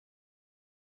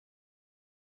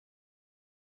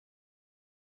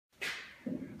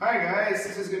Hi guys,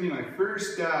 this is going to be my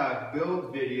first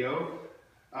build video.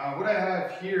 What I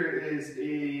have here is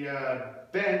a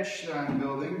bench that I'm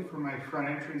building for my front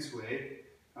entranceway.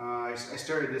 I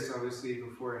started this obviously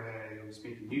before I was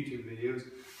making YouTube videos,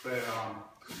 but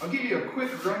I'll give you a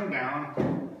quick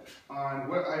rundown on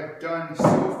what I've done so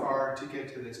far to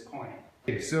get to this point.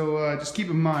 Okay, so just keep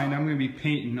in mind I'm going to be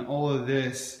painting all of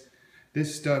this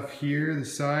stuff here, the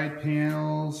side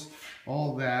panels,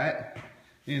 all that.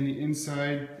 And the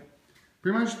inside,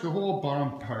 pretty much the whole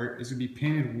bottom part is going to be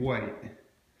painted white.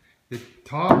 The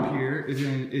top here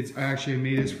it's actually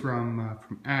made this from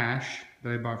ash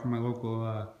that I bought from my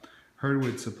local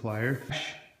hardwood supplier,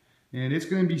 and it's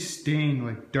going to be stained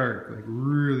like dark, like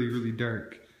really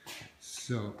dark.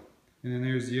 So, and then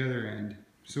there's the other end.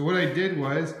 So what I did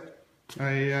was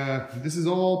this is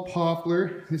all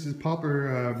poplar. This is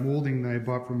poplar molding that I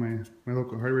bought from my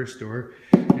local hardware store,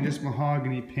 and just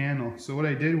mahogany panel. So what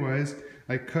I did was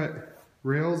I cut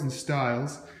rails and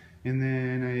stiles, and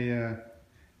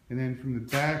then from the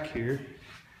back here,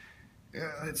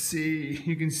 let's see,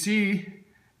 you can see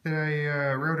that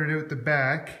I routed out the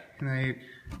back, and I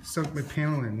sunk my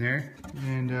panel in there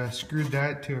and screwed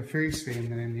that to a face frame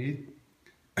that I made.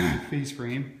 Face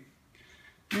frame.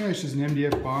 Yeah, it's just an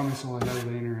MDF bottom. That's all I had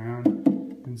laying around,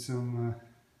 and some.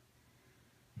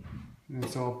 And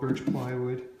it's all birch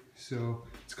plywood. So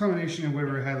it's a combination of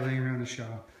whatever I had laying around the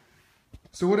shop.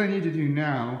 So what I need to do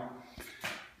now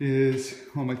is,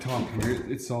 on my top here,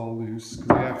 it's all loose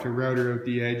because I have to router out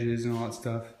the edges and all that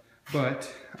stuff.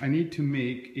 But I need to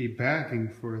make a backing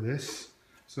for this.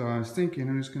 So I was thinking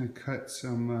I'm just going to cut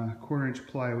some 1/4 inch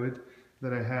plywood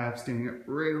that I have standing up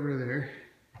right over there.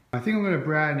 I think I'm going to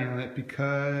brad nail it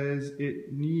because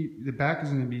the back is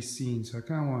going to be seen, so I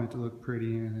kind of want it to look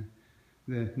pretty, and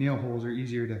the nail holes are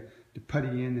easier to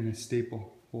putty in than a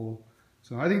staple hole.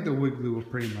 So I think the wood glue will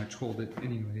pretty much hold it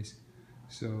anyways.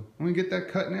 So I'm going to get that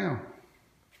cut now.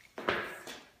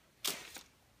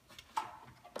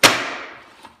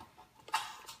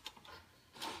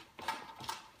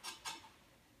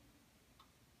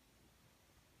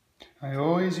 I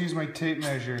always use my tape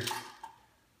measure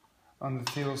on the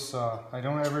table saw. I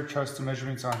don't ever trust the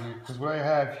measurements on here, because what I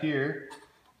have here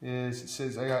is, it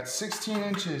says I got 16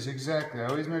 inches exactly. I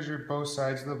always measure both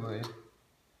sides of the blade.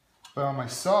 But on my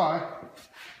saw,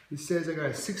 it says I got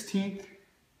a 16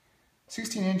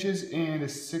 inches and a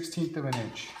 1/16 of an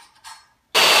inch.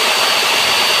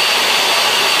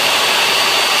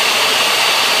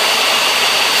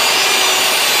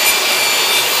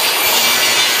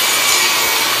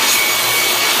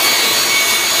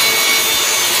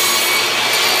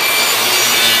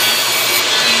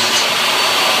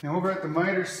 Now over at the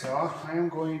miter saw, I am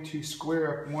going to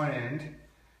square up one end,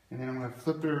 and then I'm going to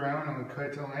flip it around and I'm going to cut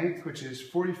it to length, which is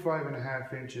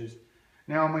 45.5 inches.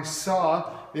 Now my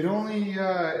saw, it only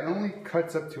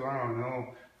cuts up to, I don't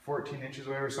know, 14 inches or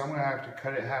whatever, so I'm going to have to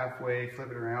cut it halfway, flip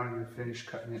it around, and finish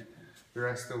cutting it the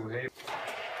rest of the way.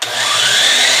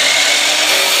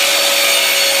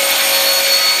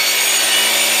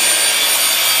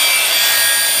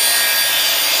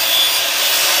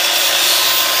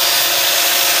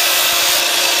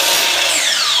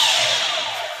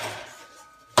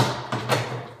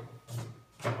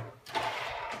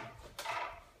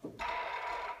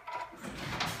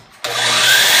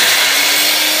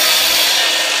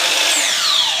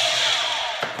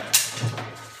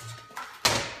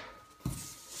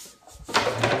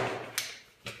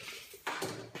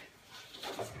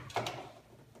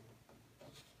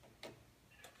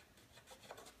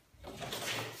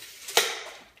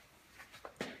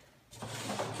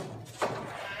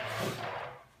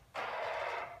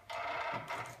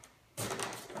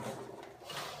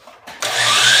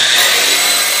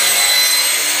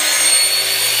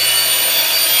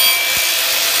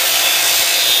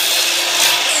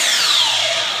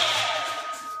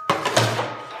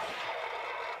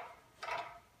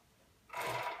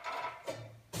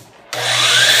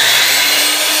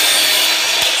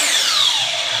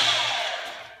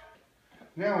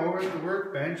 Now over at the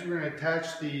workbench, we're going to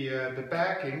attach the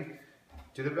backing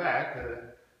to the back,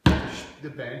 the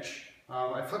bench.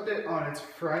 I flipped it on its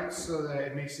front so that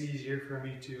it makes it easier for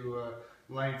me to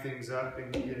line things up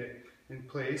and get it in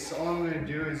place. So all I'm going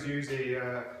to do is use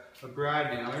a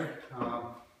brad nailer.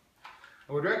 I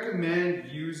would recommend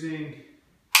using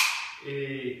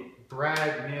a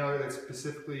brad nailer that's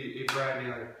specifically a brad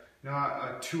nailer, not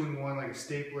a 2-in-1 like a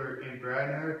stapler and brad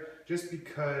nailer, just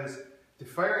because the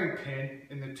firing pin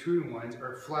in the 2-in-1s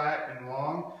are flat and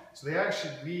long, so they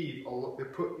actually leave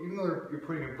even though you're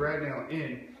putting a brad nail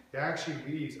in, it actually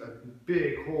leaves a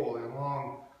big hole, a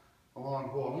long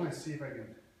hole. I'm going to see if I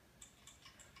can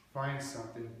find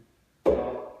something.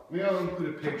 Maybe I'll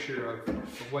include a picture of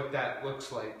what that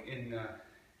looks like in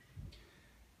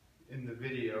the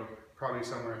video, probably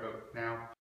somewhere about now.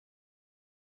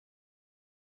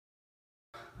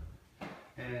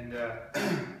 And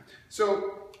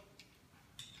so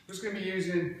I'm just going to be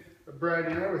using a brad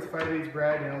nailer with 5/8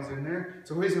 brad nails in there.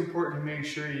 It's always important to make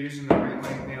sure you're using the right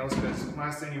length nails, because the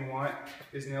last thing you want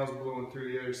is nails blowing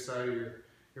through the other side of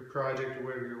your project or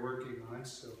whatever you're working on.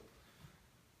 So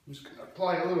I'm just going to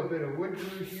apply a little bit of wood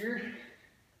glue here.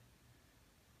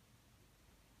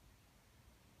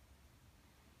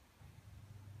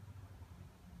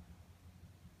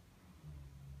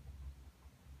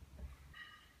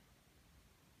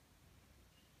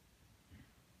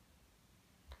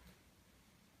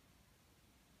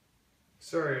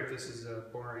 Sorry if this is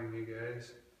boring, you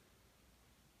guys.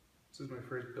 This is my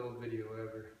first build video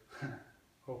ever.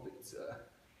 Hope it's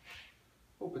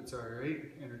alright,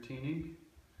 entertaining.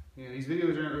 Yeah, these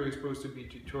videos aren't really supposed to be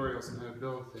tutorials on how to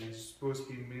build things. It's supposed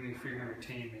to be mainly for your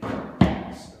entertainment.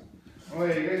 So. Oh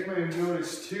yeah, you guys might have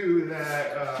noticed too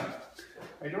that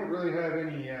I don't really have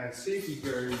any safety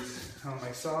guards on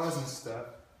my saws and stuff.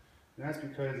 And that's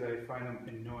because I find them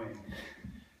annoying.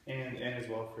 And as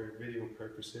well for video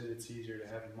purposes, it's easier to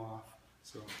have them off.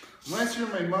 So unless you're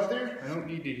my mother, I don't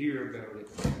need to hear about it.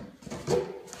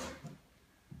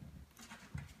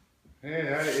 Hey,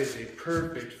 that is a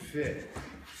perfect fit.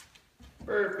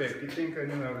 Perfect. You'd think I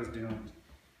knew what I was doing.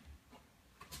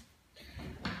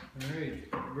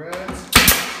 Alright, brads.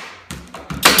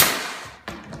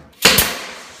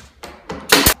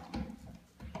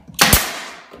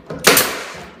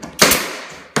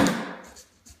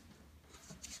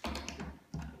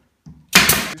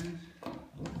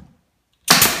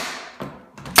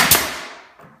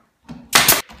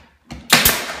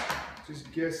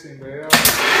 Just guessing, but yeah.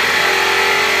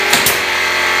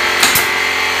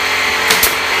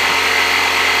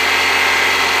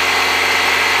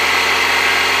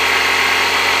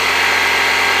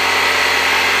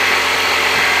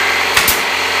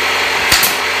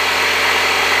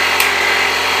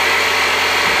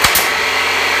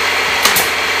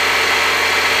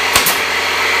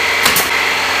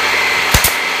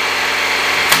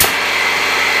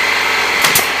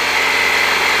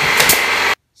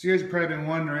 So you guys have probably been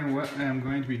wondering what I'm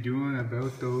going to be doing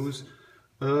about those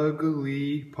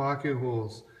ugly pocket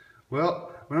holes.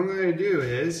 Well, what I'm going to do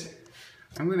is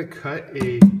I'm going to cut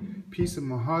a piece of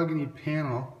mahogany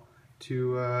panel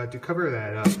to cover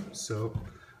that up. So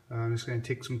I'm just going to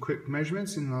take some quick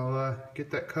measurements and I'll get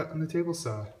that cut on the table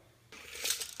saw.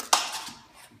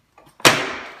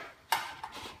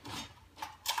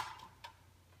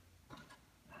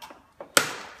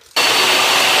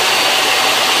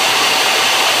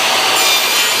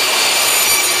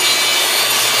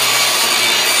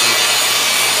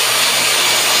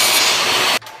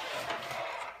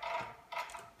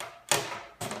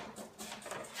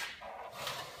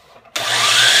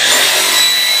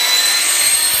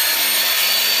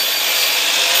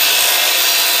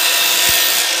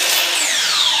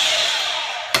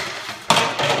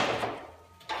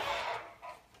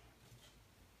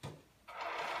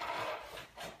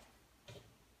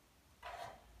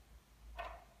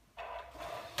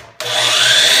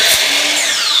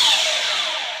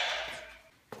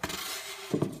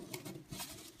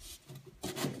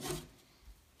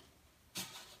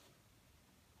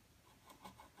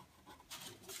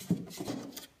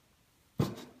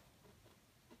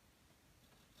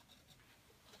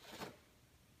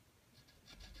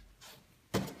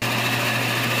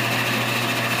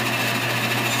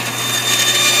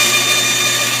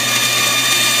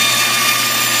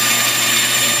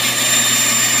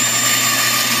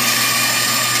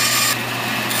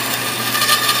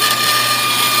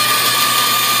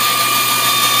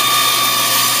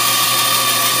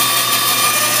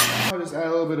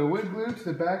 To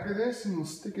the back of this and we'll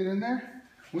stick it in there.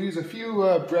 We'll use a few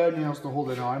brad nails to hold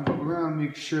it on, but we're going to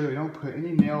make sure that we don't put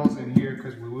any nails in here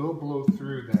because we will blow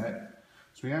through that.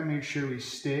 So we got to make sure we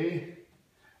stay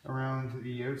around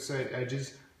the outside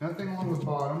edges. Nothing along the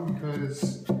bottom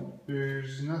because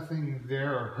there's nothing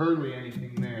there or hardly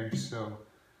anything there. So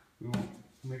we won't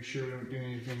make sure we don't do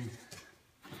anything,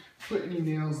 put any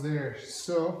nails there.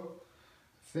 So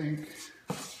I think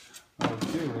what I'll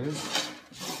do is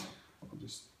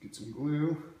just get some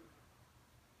glue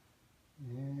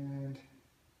and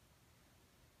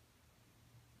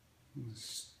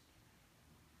just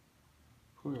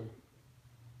put a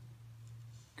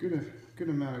good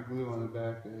amount of glue on the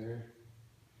back of there.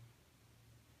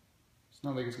 It's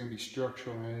not like it's going to be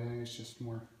structural or anything, it's just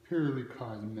more purely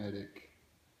cosmetic.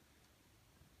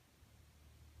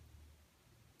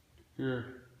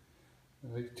 Here, I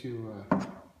like to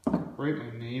write my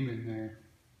name in there.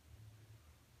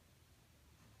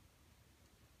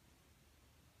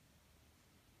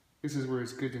 This is where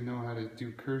it's good to know how to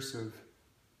do cursive.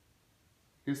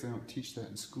 I guess they don't teach that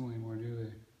in school anymore, do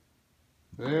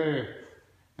they? There!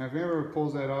 Now if anyone ever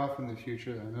pulls that off in the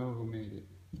future, I know who made it.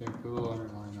 They put a little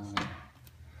underline on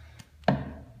it.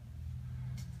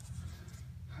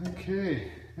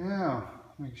 Okay, now,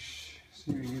 let me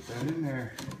see if we can get that in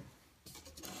there.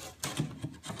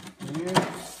 Yeah.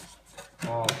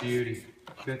 Oh, beauty.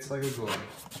 Fits like a glove.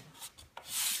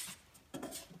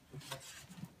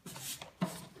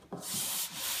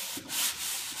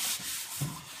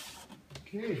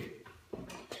 Okay.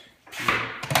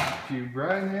 A few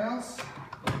bride nails.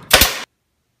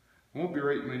 I won't be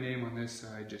writing my name on this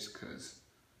side just because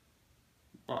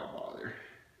why bother?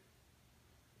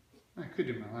 I could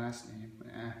do my last name, but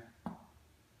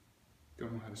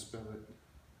don't know how to spell it.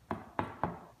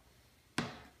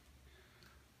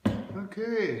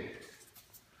 Okay.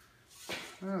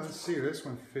 Well, let's see, this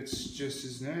one fits just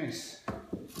as nice.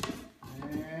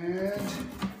 And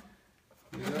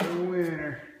we got a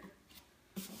winner.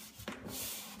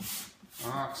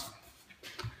 Awesome.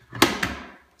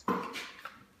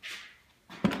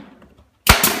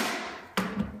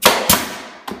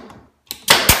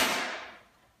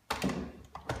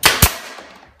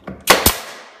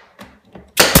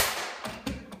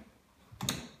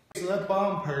 So that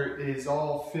bottom part is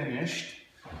all finished.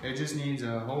 It just needs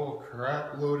a whole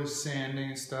crap load of sanding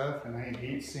and stuff, and I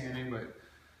hate sanding, but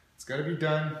it's got to be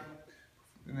done.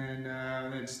 And then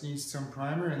it just needs some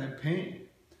primer and then paint.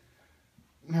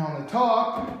 Now on the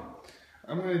top,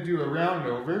 I'm going to do a round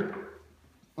over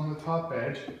on the top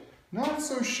edge. Not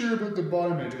so sure about the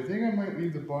bottom edge. I think I might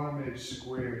leave the bottom edge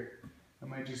square. I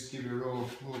might just give it a little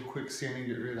quick sanding,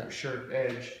 get rid of that sharp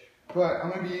edge. But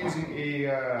I'm going to be using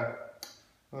a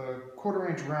 1/4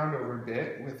 inch round over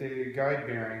bit with a guide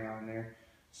bearing on there.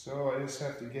 So I just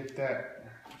have to get that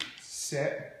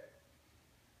set.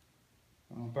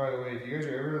 By the way, if you guys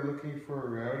are ever looking for a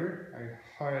router,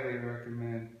 I highly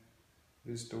recommend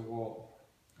this DeWalt.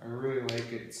 I really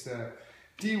like it. It's the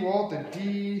DeWalt,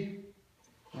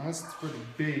 that's for the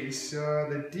base,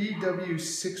 the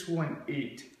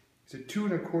DW618. It's a 2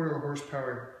 1/4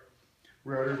 horsepower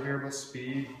router, variable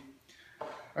speed.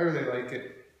 I really like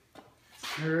it.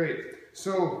 Alright,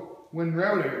 so when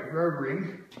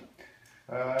routering,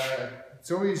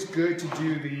 it's always good to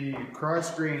do the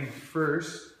cross grain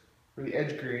first, or the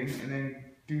edge grain, and then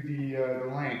do the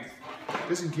length.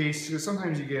 Just in case, because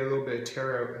sometimes you get a little bit of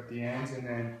tear out at the ends, and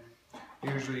then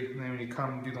usually when you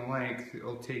come do the length,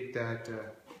 it'll take that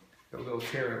little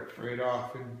tear out right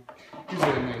off and gives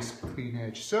it a nice clean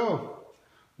edge. So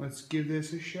let's give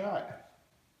this a shot.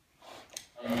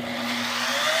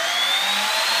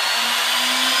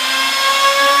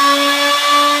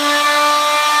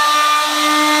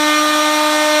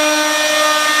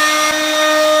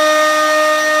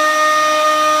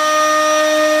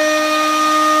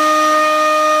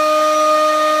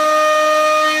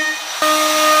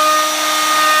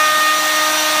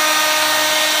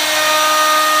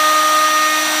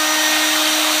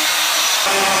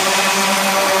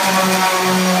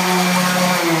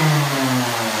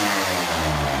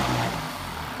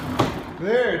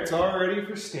 There, it's all ready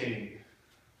for stain.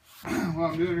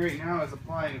 What I'm doing right now is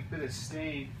applying a bit of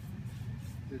stain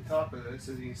to the top of this.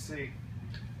 As you can see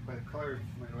by the color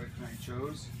my wife and I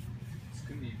chose, it's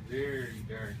going to be very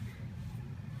dark.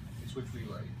 It's what we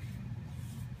like.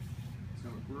 It's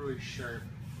going to look really sharp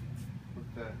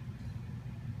with the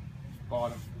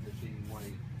bottom of it being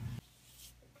white.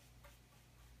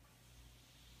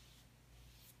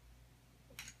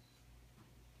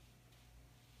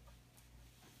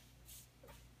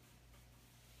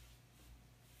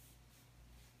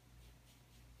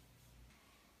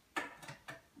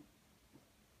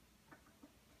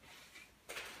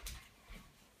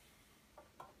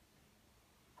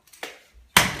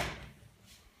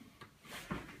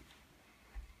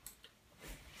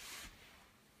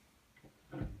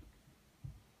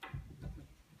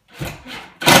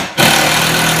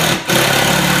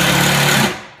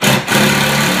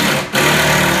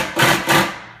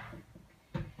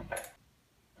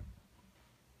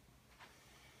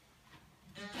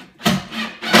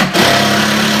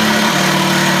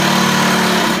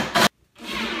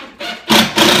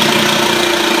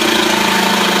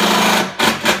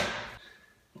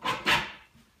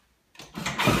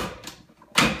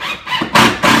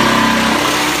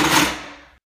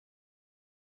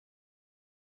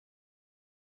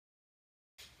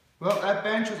 Well, that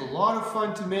bench was a lot of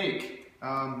fun to make.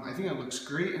 I think it looks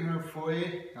great in our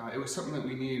foyer. It was something that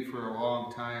we needed for a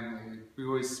long time. We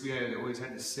always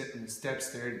had to sit in the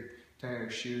steps there to tie our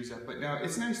shoes up. But now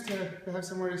it's nice to have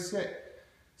somewhere to sit.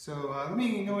 So let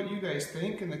me know what you guys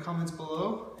think in the comments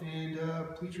below, and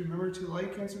please remember to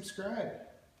like and subscribe.